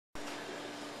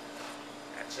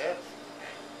That's it.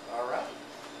 All right.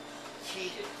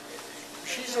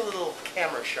 She's a little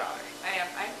camera shy. I am.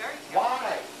 I'm very camera Why?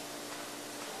 shy.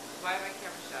 Why am I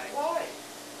camera shy? Why?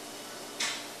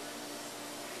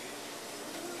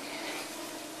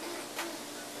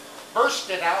 Burst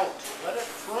it out. Let it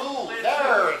through.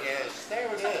 There it is.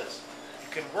 There it is. You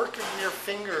can work it with your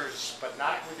fingers, but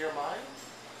not with your mind?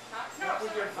 Not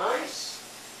with your voice?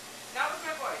 Not with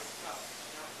my voice. No.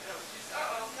 No.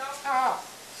 Just, no. Ah.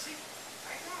 See,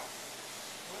 I know.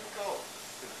 Let it go.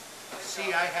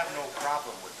 See, I have no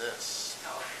problem with this.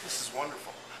 No. This is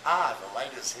wonderful. Ah, the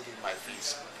light is hitting my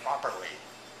face properly.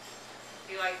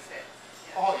 He likes it.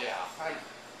 Yeah. Oh, yeah. I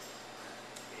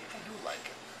do like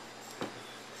it.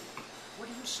 What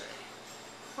do you say?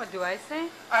 What do I say?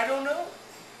 I don't know.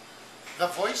 The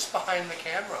voice behind the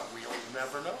camera, we'll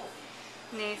never know.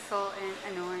 Nasal and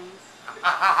annoying.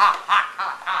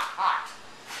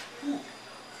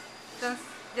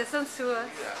 Just don't sue us.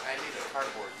 Yeah, I need a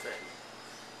cardboard thing.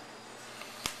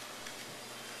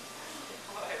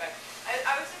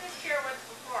 I was in this chair once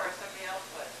before, somebody else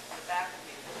was. The back of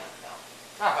me was not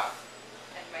Haha.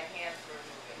 and my hands were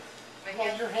moving.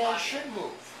 Well, your hands should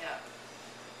move. Yeah.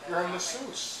 You're a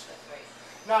masseuse. That's right.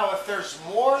 Now, if there's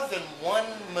more than one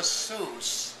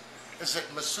masseuse, is it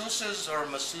masseuses or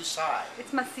masseusi?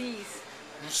 It's masseuse.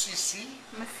 Masseuse?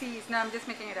 Masseuse. No, I'm just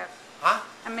making it up. Huh?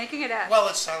 I'm making it up. Well,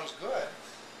 it sounds good.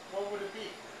 What would it be?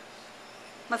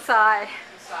 Masai.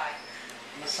 Masai.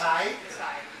 Masai?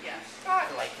 Masai, yes. I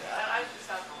like that. I just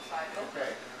thought Masai.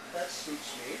 Okay, that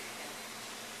suits me.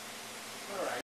 All right.